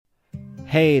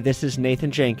Hey, this is Nathan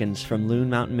Jenkins from Loon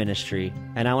Mountain Ministry,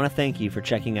 and I want to thank you for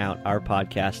checking out our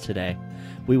podcast today.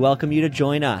 We welcome you to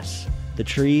join us, the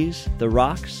trees, the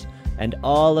rocks, and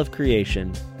all of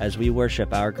creation as we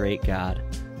worship our great God.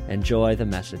 Enjoy the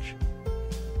message.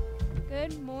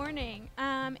 Good morning.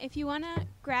 If you want to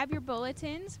grab your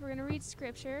bulletins, we're going to read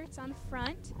scripture. It's on the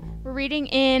front. We're reading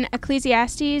in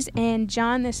Ecclesiastes and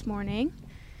John this morning.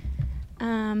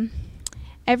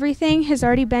 Everything has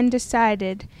already been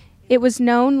decided. It was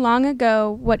known long ago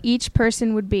what each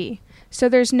person would be. So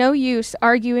there's no use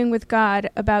arguing with God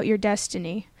about your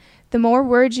destiny. The more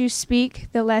words you speak,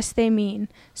 the less they mean.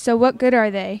 So what good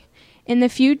are they? In the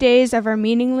few days of our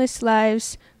meaningless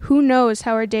lives, who knows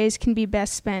how our days can be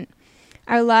best spent?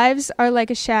 Our lives are like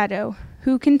a shadow.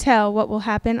 Who can tell what will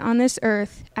happen on this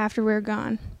earth after we're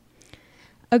gone?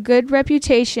 A good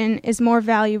reputation is more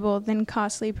valuable than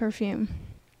costly perfume.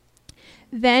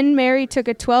 Then Mary took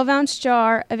a 12-ounce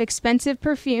jar of expensive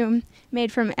perfume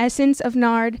made from essence of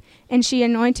nard, and she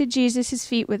anointed Jesus'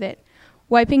 feet with it,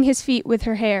 wiping his feet with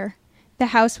her hair. The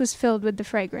house was filled with the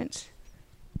fragrance.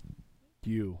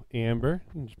 You, Amber.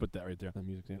 You can just put that right there.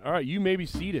 All right, you may be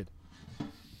seated.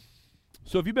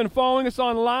 So if you've been following us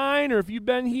online, or if you've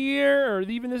been here, or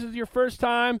even this is your first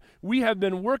time, we have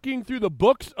been working through the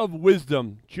books of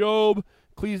wisdom: Job,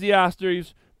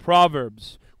 Ecclesiastes,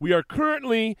 Proverbs. We are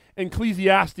currently in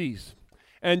Ecclesiastes,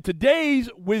 and today's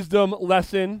wisdom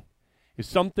lesson is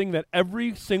something that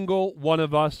every single one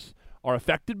of us are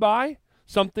affected by,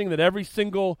 something that every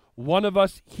single one of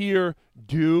us here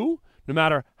do, no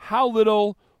matter how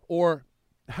little or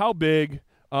how big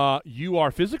you are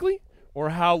physically,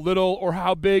 or how little or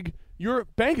how big your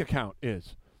bank account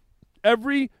is.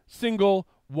 Every single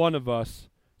one of us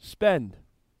spend.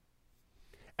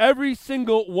 Every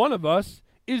single one of us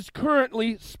is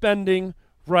currently spending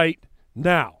right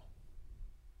now.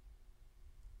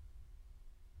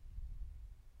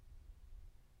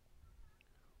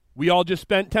 We all just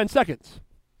spent 10 seconds.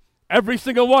 Every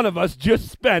single one of us just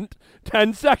spent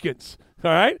 10 seconds.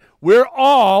 All right? We're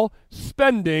all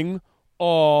spending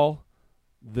all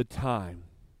the time.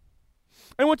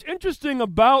 And what's interesting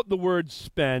about the word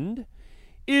spend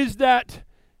is that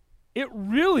it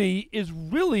really is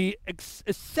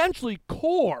essentially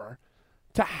core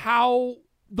to how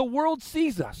the world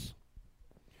sees us.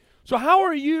 So how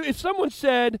are you, if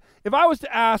I was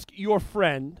to ask your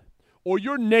friend or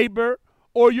your neighbor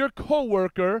or your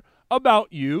coworker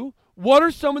about you, what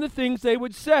are some of the things they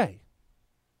would say?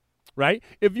 Right?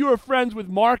 If you were friends with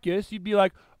Marcus, you'd be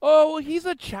like, oh, well, he's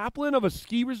a chaplain of a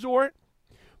ski resort.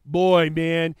 Boy,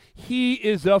 man, he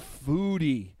is a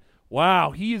foodie.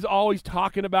 Wow, he is always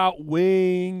talking about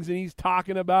wings, and he's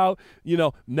talking about,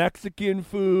 Mexican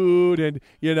food, and,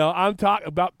 I'm talking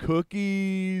about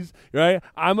cookies, right?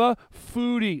 I'm a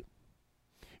foodie.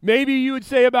 Maybe you would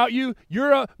say about you,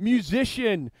 you're a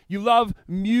musician. You love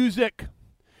music.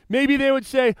 Maybe they would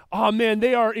say, oh, man,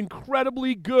 they are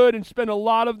incredibly good and spend a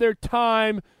lot of their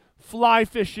time fly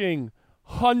fishing,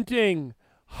 hunting,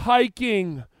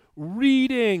 hiking,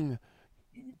 reading,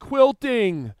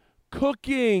 quilting,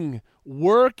 cooking,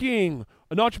 working,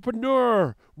 an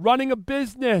entrepreneur, running a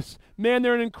business. Man,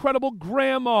 they're an incredible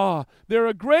grandma. They're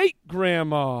a great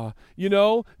grandma.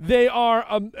 They are,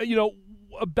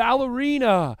 a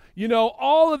ballerina.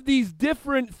 All of these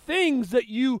different things that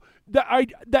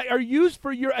are used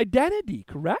for your identity,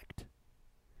 correct?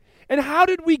 And how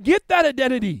did we get that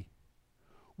identity?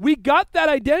 We got that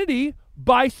identity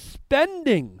by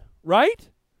spending, right?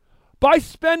 By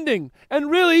spending. And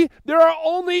really, there are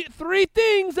only three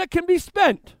things that can be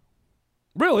spent.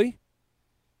 Really.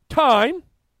 Time,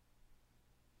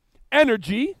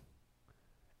 energy,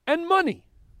 and money.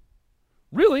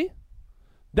 Really.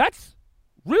 That's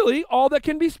really all that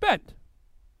can be spent.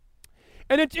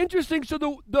 And it's interesting, so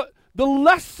the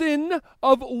lesson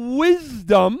of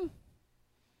wisdom,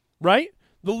 right?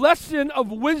 The lesson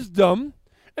of wisdom,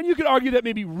 and you could argue that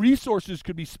maybe resources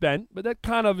could be spent, but that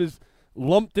kind of is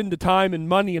lumped into time and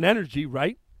money and energy,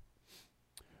 right?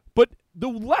 But the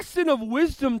lesson of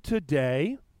wisdom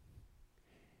today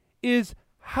is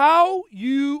how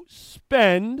you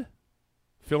spend,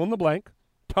 fill in the blank,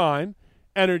 time,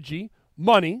 energy,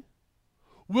 money,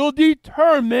 will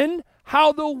determine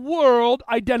how the world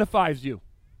identifies you.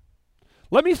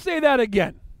 Let me say that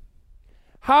again.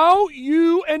 How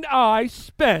you and I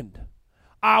spend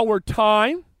our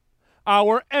time,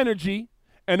 our energy,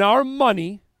 and our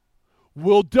money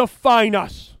will define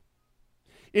us.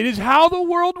 It is how the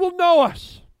world will know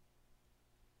us.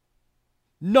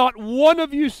 Not one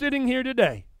of you sitting here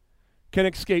today can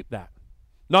escape that.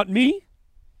 Not me,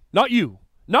 not you,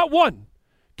 not one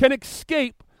can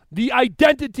escape the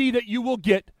identity that you will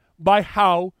get by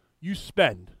how you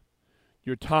spend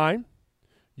your time,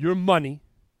 your money,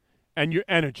 and your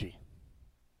energy.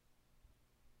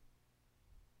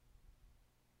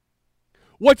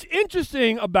 What's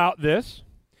interesting about this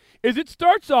is it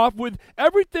starts off with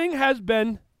everything has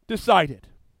been decided.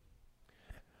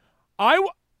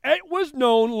 It was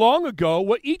known long ago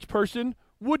what each person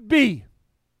would be.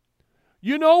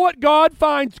 You know what God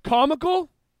finds comical?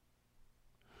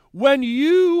 When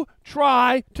you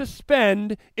try to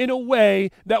spend in a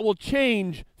way that will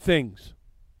change things.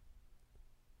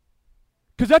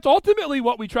 Because that's ultimately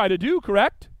what we try to do,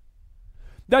 correct?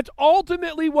 That's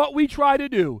ultimately what we try to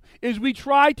do, is we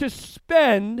try to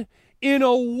spend in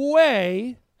a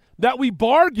way that we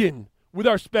bargain with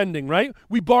our spending, right?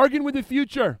 We bargain with the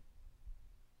future.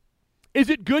 Is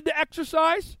it good to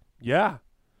exercise? Yeah.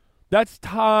 That's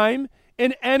time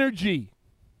and energy.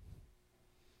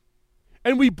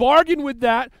 And we bargain with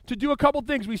that to do a couple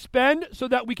things. We spend so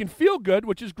that we can feel good,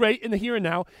 which is great in the here and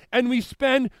now, and we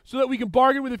spend so that we can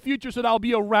bargain with the future so that I'll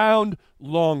be around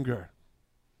longer.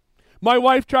 My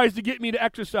wife tries to get me to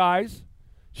exercise.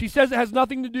 She says it has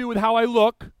nothing to do with how I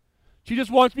look. She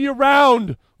just wants me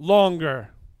around longer.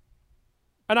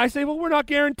 And I say, well, we're not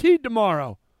guaranteed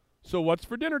tomorrow. So what's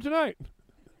for dinner tonight?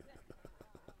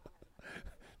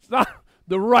 It's not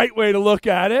the right way to look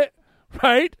at it,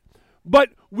 right? But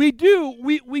we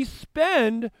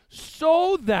spend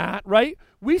so that, right?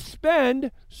 We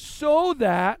spend so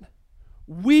that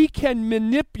we can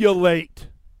manipulate,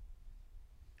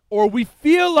 or we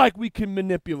feel like we can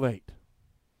manipulate.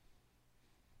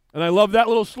 And I love that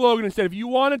little slogan. It said, if you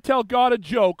want to tell God a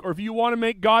joke, or if you want to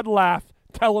make God laugh,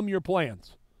 tell him your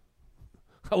plans.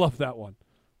 I love that one.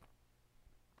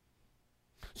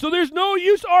 So there's no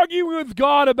use arguing with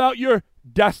God about your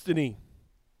destiny.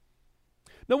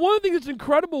 Now, one of the things that's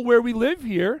incredible where we live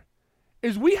here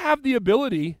is we have the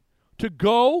ability to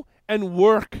go and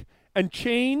work and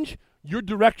change your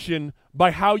direction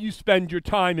by how you spend your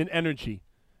time and energy.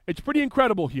 It's pretty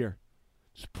incredible here.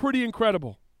 It's pretty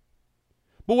incredible.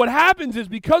 But what happens is,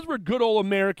 because we're good old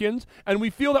Americans and we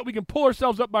feel that we can pull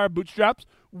ourselves up by our bootstraps,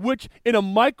 which in a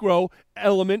micro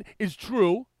element is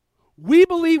true, we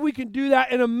believe we can do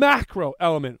that in a macro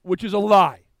element, which is a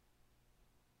lie.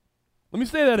 Let me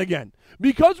say that again.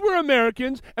 Because we're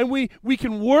Americans and we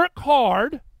can work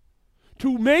hard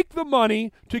to make the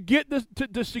money, to get this,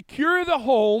 to secure the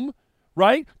home,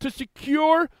 right? To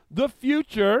secure the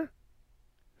future,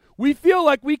 we feel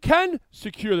like we can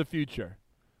secure the future,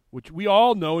 which we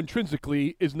all know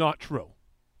intrinsically is not true.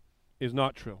 Is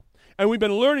not true. And we've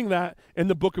been learning that in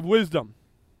the book of wisdom.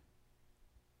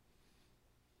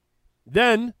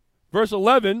 Then, verse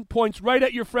 11 points right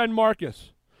at your friend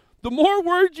Marcus. The more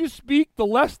words you speak, the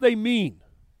less they mean.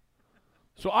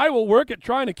 So I will work at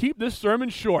trying to keep this sermon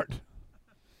short.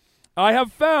 I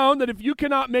have found that if you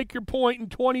cannot make your point in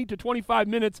 20 to 25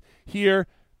 minutes here,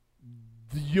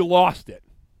 you lost it.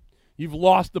 You've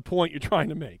lost the point you're trying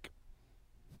to make.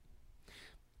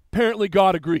 Apparently,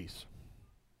 God agrees.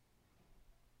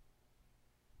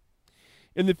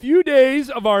 In the few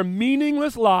days of our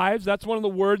meaningless lives, that's one of the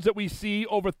words that we see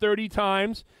over 30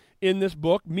 times in this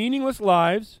book, meaningless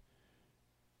lives.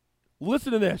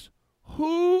 Listen to this.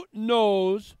 Who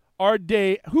knows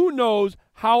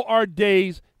how our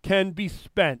days can be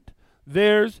spent?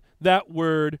 There's that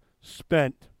word,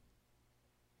 spent.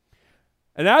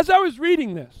 And as I was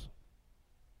reading this,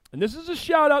 and this is a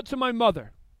shout out to my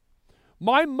mother.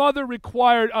 My mother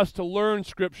required us to learn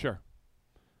Scripture.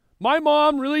 My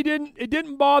mom really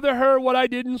didn't bother her what I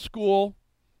did in school.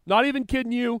 Not even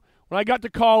kidding you. When I got to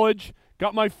college,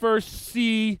 got my first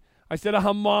C, I said,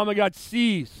 Mom, I got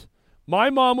C's. My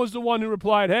mom was the one who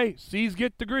replied, hey, C's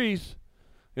get degrees.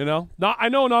 I know not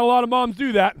a lot of moms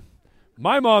do that.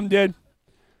 My mom did.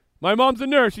 My mom's a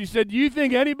nurse. She said, do you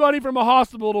think anybody from a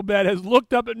hospital bed has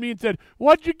looked up at me and said,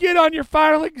 what'd you get on your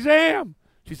final exam?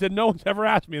 She said, no one's ever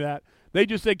asked me that. They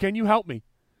just said, can you help me?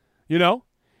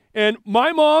 And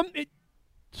my mom,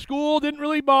 school didn't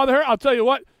really bother her. I'll tell you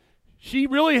what, she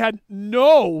really had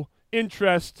no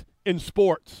interest in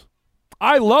sports.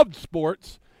 I loved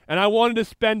sports, and I wanted to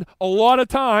spend a lot of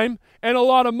time and a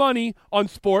lot of money on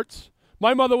sports.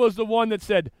 My mother was the one that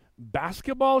said,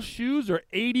 basketball shoes are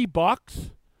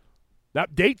 $80?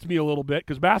 That dates me a little bit,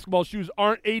 because basketball shoes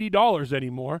aren't $80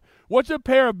 anymore. What's a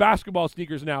pair of basketball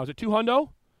sneakers now? Is it $200?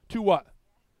 To what?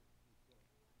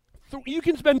 You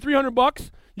can spend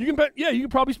 $300. You can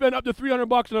probably spend up to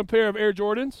 $300 on a pair of Air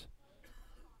Jordans.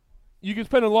 You can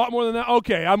spend a lot more than that.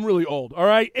 Okay, I'm really old. All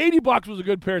right, $80 was a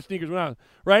good pair of sneakers when I was,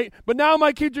 right? But now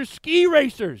my kids are ski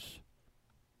racers.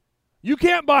 You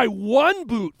can't buy one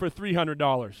boot for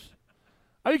 $300.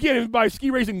 You can't even buy a ski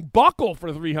racing buckle for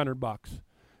 $300,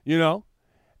 you know?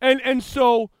 And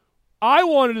so I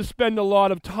wanted to spend a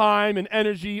lot of time and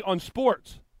energy on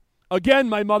sports. Again,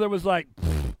 my mother was like,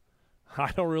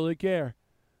 I don't really care.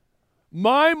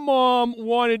 My mom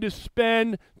wanted to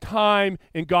spend time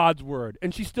in God's Word,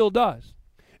 and she still does.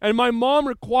 And my mom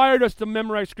required us to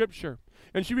memorize Scripture,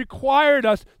 and she required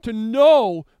us to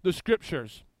know the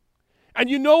Scriptures. And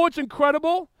you know what's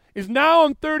incredible? Is now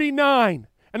I'm 39,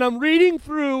 and I'm reading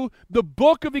through the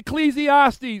book of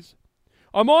Ecclesiastes.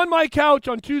 I'm on my couch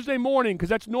on Tuesday morning, because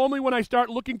that's normally when I start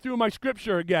looking through my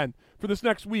Scripture again for this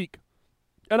next week.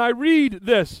 And I read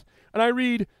this, and I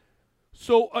read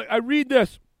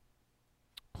this.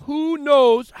 Who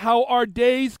knows how our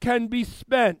days can be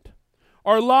spent?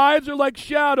 Our lives are like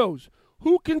shadows.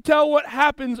 Who can tell what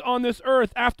happens on this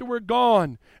earth after we're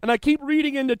gone? And I keep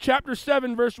reading into chapter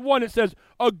 7, verse 1. It says,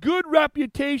 a good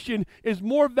reputation is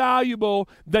more valuable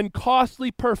than costly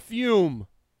perfume.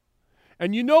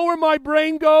 And you know where my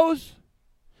brain goes?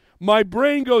 My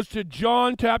brain goes to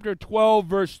John chapter 12,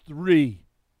 verse 3.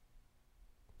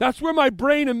 That's where my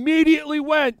brain immediately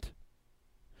went.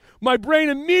 My brain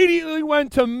immediately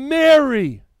went to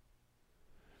Mary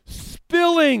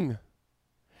spilling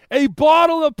a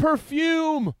bottle of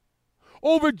perfume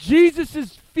over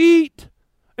Jesus' feet,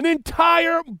 an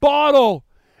entire bottle,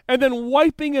 and then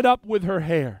wiping it up with her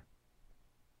hair.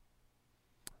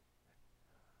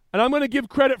 And I'm going to give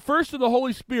credit first to the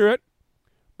Holy Spirit,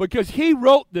 because he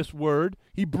wrote this word.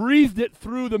 He breathed it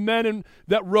through the men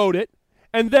that wrote it.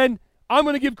 And then I'm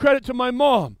going to give credit to my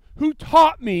mom, who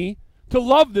taught me to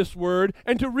love this word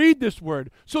and to read this word.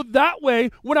 So that way,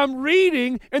 when I'm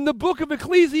reading in the book of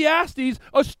Ecclesiastes,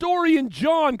 a story in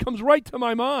John comes right to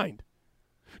my mind.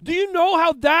 Do you know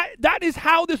how that is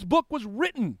how this book was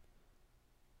written?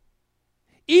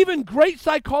 Even great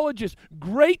psychologists,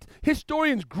 great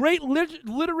historians, great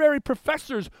literary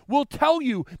professors will tell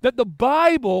you that the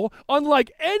Bible,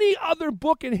 unlike any other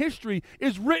book in history,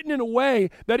 is written in a way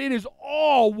that it is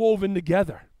all woven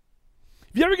together.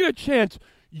 If you ever get a chance,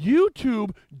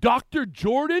 YouTube Dr.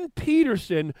 Jordan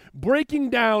Peterson breaking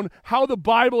down how the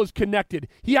Bible is connected.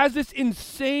 He has this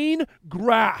insane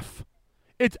graph.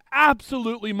 It's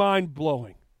absolutely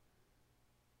mind-blowing.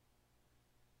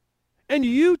 And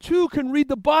you too can read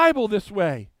the Bible this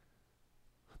way.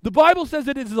 The Bible says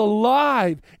that it is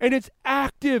alive and it's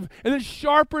active and it's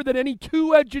sharper than any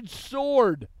two-edged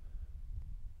sword.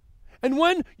 And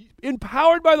when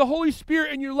empowered by the Holy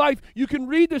Spirit in your life, you can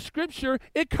read the Scripture,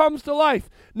 it comes to life.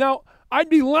 Now, I'd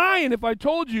be lying if I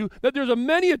told you that there's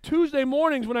many a Tuesday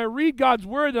mornings when I read God's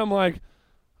Word, I'm like,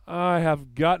 I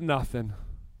have got nothing.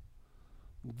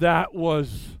 That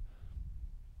was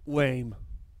lame.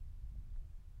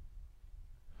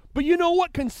 But you know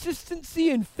what consistency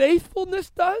and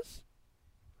faithfulness does?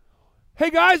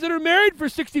 Hey, guys that are married for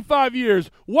 65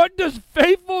 years, what does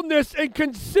faithfulness and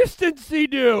consistency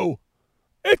do?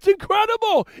 It's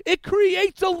incredible. It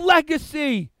creates a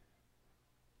legacy.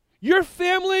 Your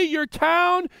family, your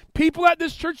town, people at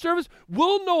this church service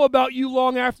will know about you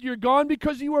long after you're gone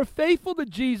because you are faithful to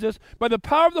Jesus by the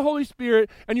power of the Holy Spirit,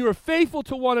 and you are faithful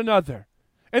to one another.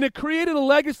 And it created a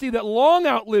legacy that long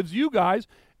outlives you guys,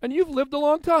 and you've lived a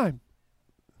long time.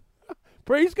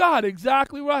 Praise God,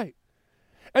 exactly right.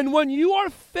 And when you are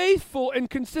faithful and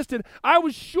consistent, I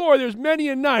was sure there's many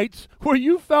a nights where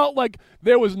you felt like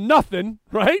there was nothing,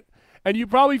 right? And you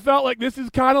probably felt like this is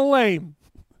kind of lame.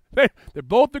 They're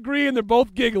both agreeing, they're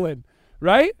both giggling,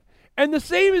 right? And the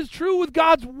same is true with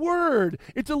God's Word.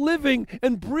 It's a living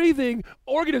and breathing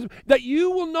organism that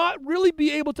you will not really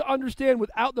be able to understand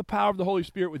without the power of the Holy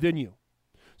Spirit within you.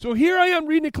 So here I am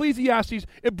reading Ecclesiastes.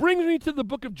 It brings me to the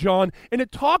book of John, and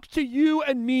it talks to you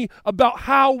and me about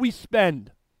how we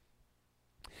spend.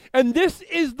 And this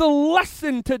is the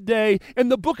lesson today in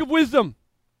the book of wisdom.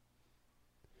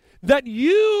 That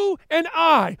you and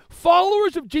I,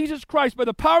 followers of Jesus Christ by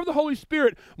the power of the Holy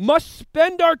Spirit, must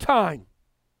spend our time,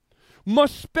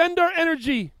 must spend our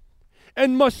energy,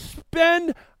 and must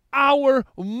spend our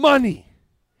money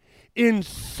in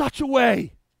such a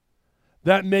way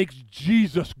that makes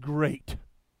Jesus great,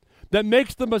 that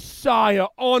makes the Messiah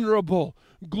honorable,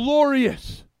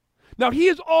 glorious. Now, he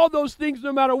is all those things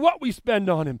no matter what we spend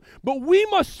on him. But we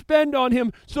must spend on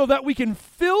him so that we can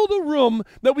fill the room,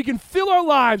 that we can fill our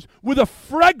lives with a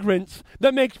fragrance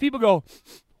that makes people go,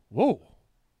 whoa,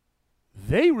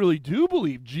 they really do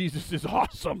believe Jesus is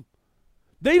awesome.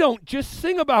 They don't just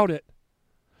sing about it.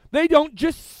 They don't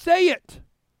just say it.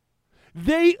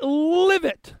 They live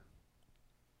it.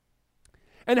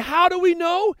 And how do we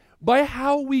know? By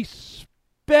how we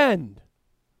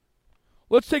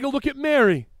Let's take a look at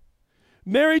Mary.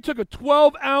 Mary took a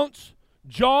 12-ounce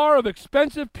jar of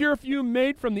expensive perfume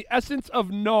made from the essence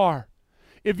of nard.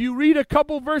 If you read a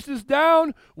couple verses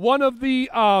down, one of the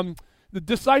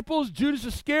disciples, Judas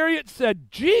Iscariot,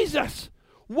 said, Jesus,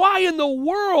 why in the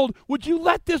world would you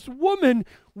let this woman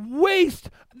waste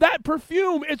that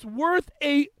perfume? It's worth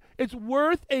a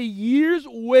year's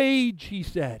wage, he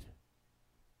said.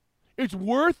 It's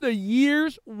worth a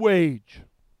year's wage.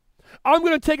 I'm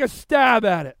going to take a stab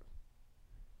at it.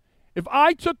 If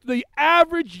I took the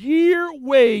average year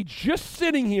wage just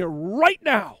sitting here right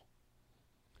now,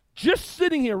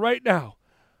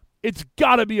 it's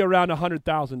got to be around $100,000.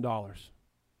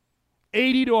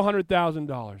 $80,000 to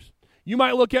 $100,000. You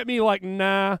might look at me like,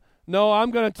 nah, no,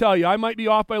 I'm going to tell you, I might be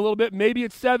off by a little bit. Maybe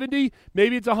it's 70,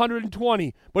 maybe it's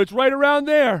 120, but it's right around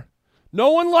there.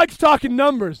 No one likes talking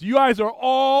numbers. You guys are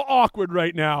all awkward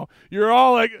right now. You're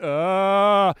all like, you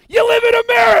live in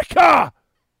America!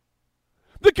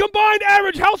 The combined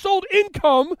average household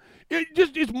income, it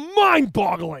just is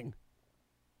mind-boggling.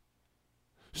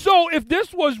 So if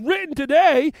this was written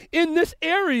today in this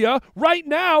area right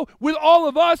now with all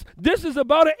of us, this is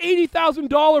about an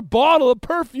 $80,000 bottle of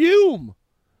perfume.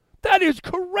 That is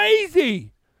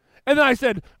crazy. And then I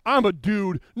said, I'm a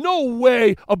dude. No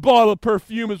way a bottle of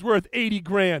perfume is worth 80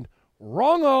 grand.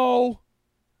 Wrong-o.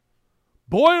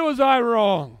 Boy, was I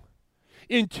wrong.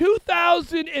 In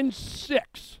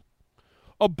 2006,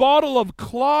 a bottle of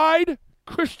Clyde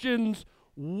Christian's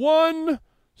One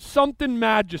Something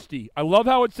Majesty. I love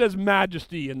how it says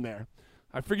Majesty in there.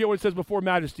 I forget what it says before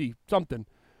Majesty. Something.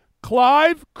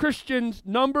 Clive Christian's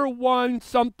number one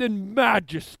something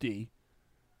Majesty.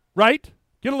 Right?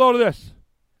 Get a load of this.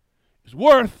 Is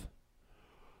worth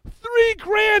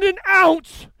 $3,000 an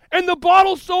ounce, and the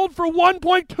bottle sold for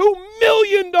 $1.2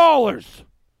 million.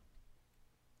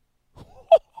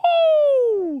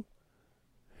 Ho-ho!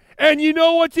 And you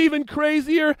know what's even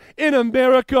crazier? In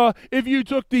America, if you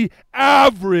took the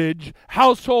average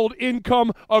household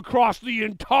income across the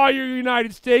entire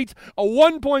United States, a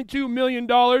 $1.2 million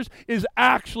is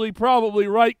actually probably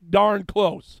right darn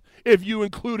close if you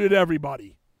included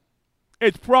everybody.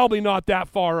 It's probably not that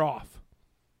far off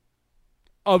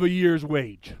of a year's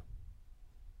wage.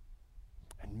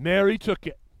 And Mary took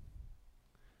it,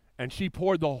 and she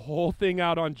poured the whole thing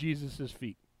out on Jesus'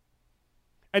 feet.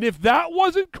 And if that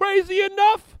wasn't crazy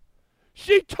enough,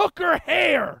 she took her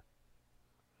hair.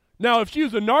 Now, if she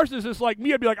was a narcissist like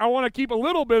me, I'd be like, I want to keep a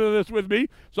little bit of this with me,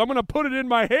 so I'm going to put it in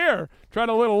my hair, trying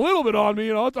to let a little bit on me.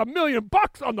 It's $1 million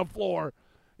on the floor,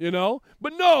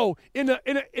 But no, in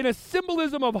a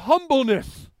symbolism of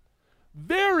humbleness,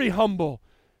 very humble.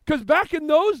 Because back in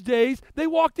those days, they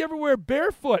walked everywhere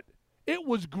barefoot. It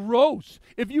was gross.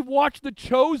 If you've watched The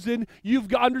Chosen,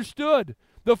 you've understood.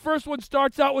 The first one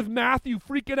starts out with Matthew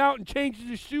freaking out and changes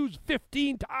his shoes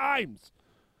 15 times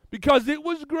because it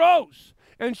was gross.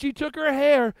 And she took her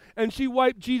hair and she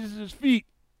wiped Jesus' feet.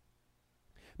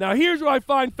 Now here's what I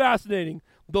find fascinating.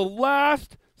 The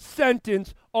last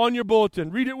sentence on your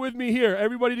bulletin. Read it with me here,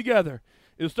 everybody together.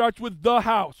 It starts with the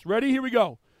house. Ready? Here we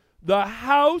go. The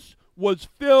house was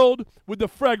filled with the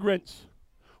fragrance.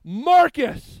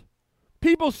 Marcus,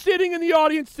 people sitting in the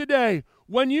audience today,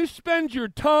 when you spend your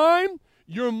time,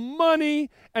 your money,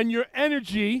 and your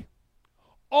energy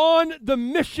on the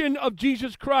mission of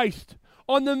Jesus Christ,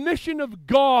 on the mission of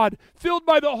God, filled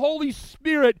by the Holy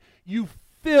Spirit, you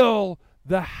fill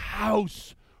the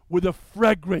house with a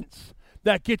fragrance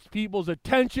that gets people's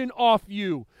attention off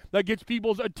you, that gets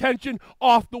people's attention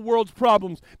off the world's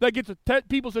problems, that gets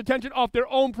people's attention off their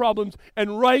own problems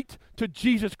and right to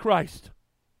Jesus Christ.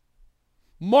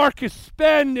 Marcus,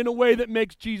 spend in a way that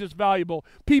makes Jesus valuable.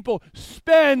 People,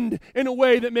 spend in a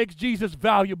way that makes Jesus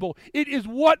valuable. It is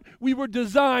what we were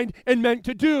designed and meant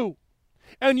to do.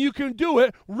 And you can do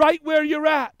it right where you're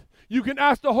at. You can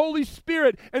ask the Holy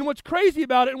Spirit. And what's crazy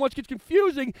about it and what gets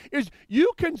confusing is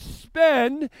you can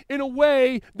spend in a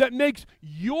way that makes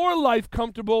your life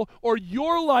comfortable or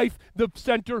your life the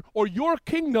center or your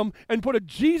kingdom and put a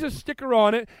Jesus sticker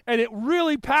on it, and it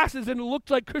really passes and it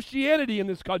looks like Christianity in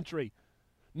this country.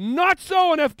 Not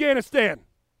so in Afghanistan.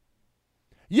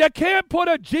 You can't put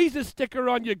a Jesus sticker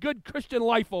on your good Christian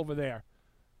life over there.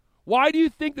 Why do you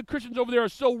think the Christians over there are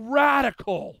so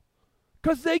radical?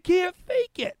 Because they can't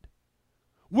fake it.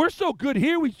 We're so good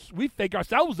here, we fake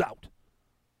ourselves out.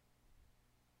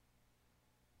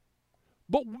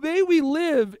 But may we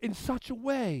live in such a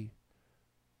way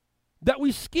that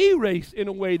we ski race in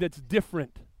a way that's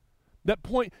different.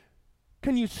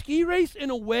 Can you ski race in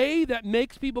a way that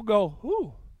makes people go,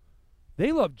 ooh,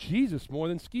 they love Jesus more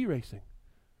than ski racing?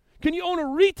 Can you own a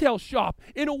retail shop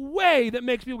in a way that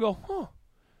makes people go, huh,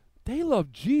 They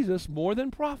love Jesus more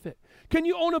than profit. Can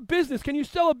you own a business? Can you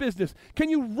sell a business? Can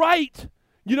you write,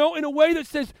 in a way that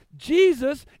says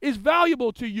Jesus is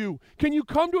valuable to you? Can you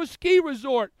come to a ski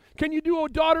resort? Can you do a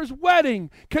daughter's wedding?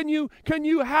 Can you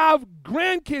have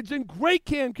grandkids and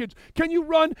great-grandkids? Can you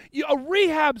run a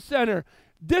rehab center?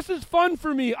 This is fun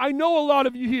for me. I know a lot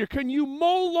of you here. Can you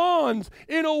mow lawns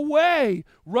in a way,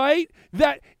 right?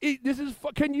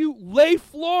 Can you lay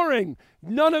flooring?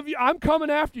 None of you, I'm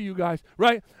coming after you guys,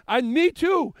 right? And me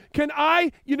too. Can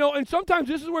I, and sometimes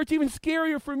this is where it's even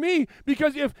scarier for me,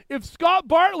 because if Scott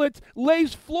Bartlett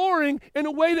lays flooring in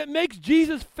a way that makes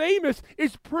Jesus famous,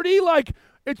 it's pretty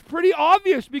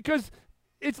obvious, because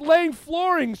it's laying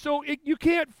flooring, so you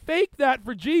can't fake that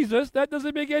for Jesus. That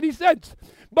doesn't make any sense.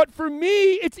 But for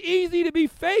me, it's easy to be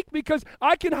fake, because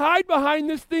I can hide behind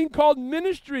this thing called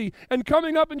ministry and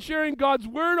coming up and sharing God's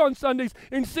word on Sundays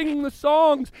and singing the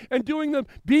songs and doing the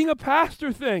being a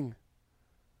pastor thing.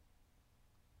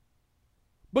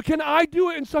 But can I do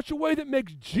it in such a way that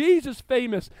makes Jesus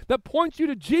famous, that points you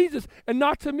to Jesus and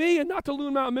not to me and not to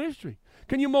Loon Mountain Ministry?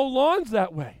 Can you mow lawns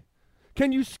that way?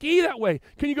 Can you ski that way?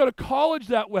 Can you go to college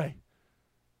that way?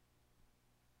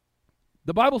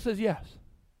 The Bible says yes.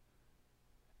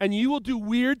 And you will do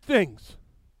weird things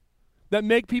that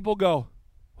make people go,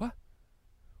 what?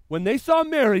 When they saw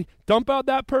Mary dump out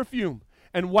that perfume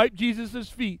and wipe Jesus'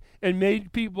 feet and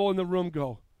made people in the room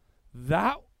go,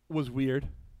 that was weird.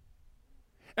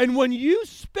 And when you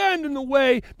spend in the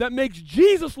way that makes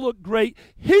Jesus look great,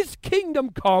 his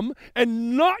kingdom come,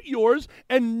 and not yours,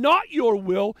 and not your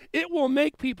will, it will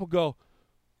make people go,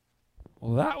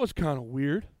 well, that was kind of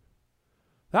weird.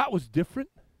 That was different.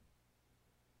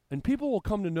 And people will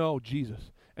come to know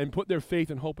Jesus and put their faith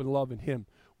and hope and love in him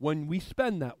when we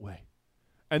spend that way.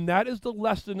 And that is the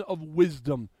lesson of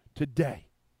wisdom today.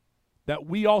 That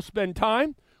we all spend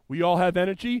time, we all have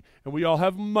energy, and we all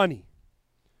have money.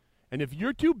 And if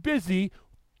you're too busy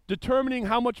determining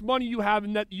how much money you have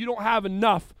and that you don't have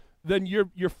enough, then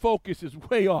your focus is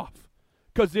way off.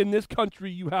 Because in this country,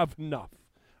 you have enough.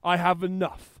 I have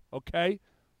enough, okay?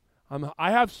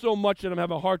 I have so much that I'm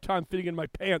having a hard time fitting in my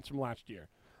pants from last year.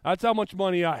 That's how much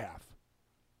money I have,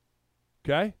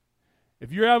 okay?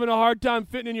 If you're having a hard time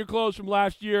fitting in your clothes from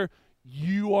last year,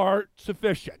 you are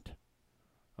sufficient,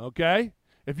 okay?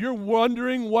 If you're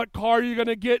wondering what car you're going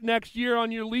to get next year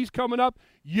on your lease coming up,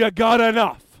 you got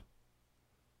enough.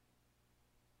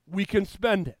 We can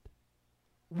spend it.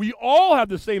 We all have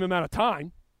the same amount of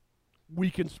time. We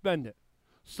can spend it.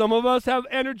 Some of us have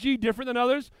energy different than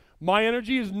others. My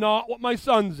energy is not what my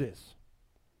son's is.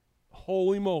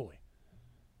 Holy moly.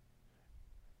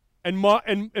 And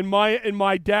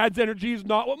my dad's energy is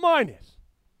not what mine is.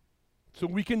 So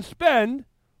we can spend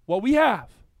what we have.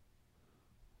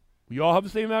 We all have the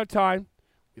same amount of time,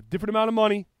 we have a different amount of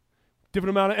money,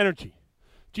 different amount of energy.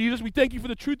 Jesus, we thank you for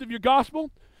the truth of your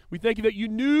gospel. We thank you that you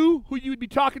knew who you would be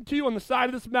talking to on the side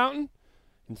of this mountain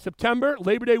in September,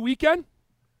 Labor Day weekend.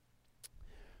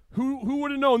 Who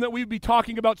would have known that we'd be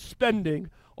talking about spending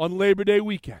on Labor Day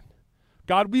weekend?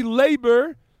 God, we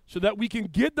labor so that we can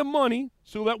get the money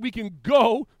so that we can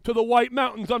go to the White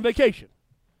Mountains on vacation.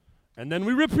 And then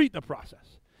we repeat the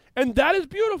process. And that is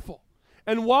beautiful.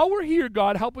 And while we're here,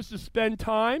 God, help us to spend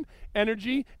time,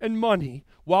 energy, and money.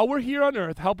 While we're here on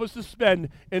earth, help us to spend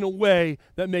in a way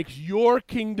that makes your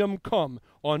kingdom come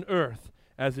on earth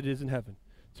as it is in heaven.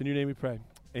 It's in your name we pray.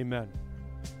 Amen.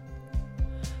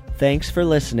 Thanks for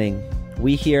listening.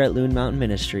 We here at Loon Mountain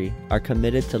Ministry are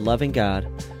committed to loving God,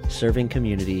 serving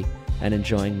community, and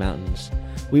enjoying mountains.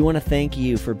 We want to thank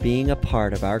you for being a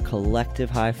part of our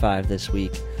collective high five this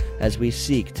week as we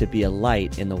seek to be a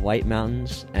light in the White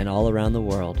Mountains and all around the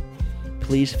world.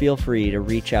 Please feel free to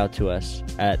reach out to us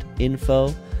at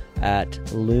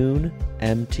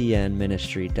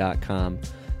info@loonmtnministry.com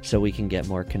so we can get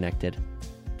more connected.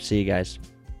 See you guys.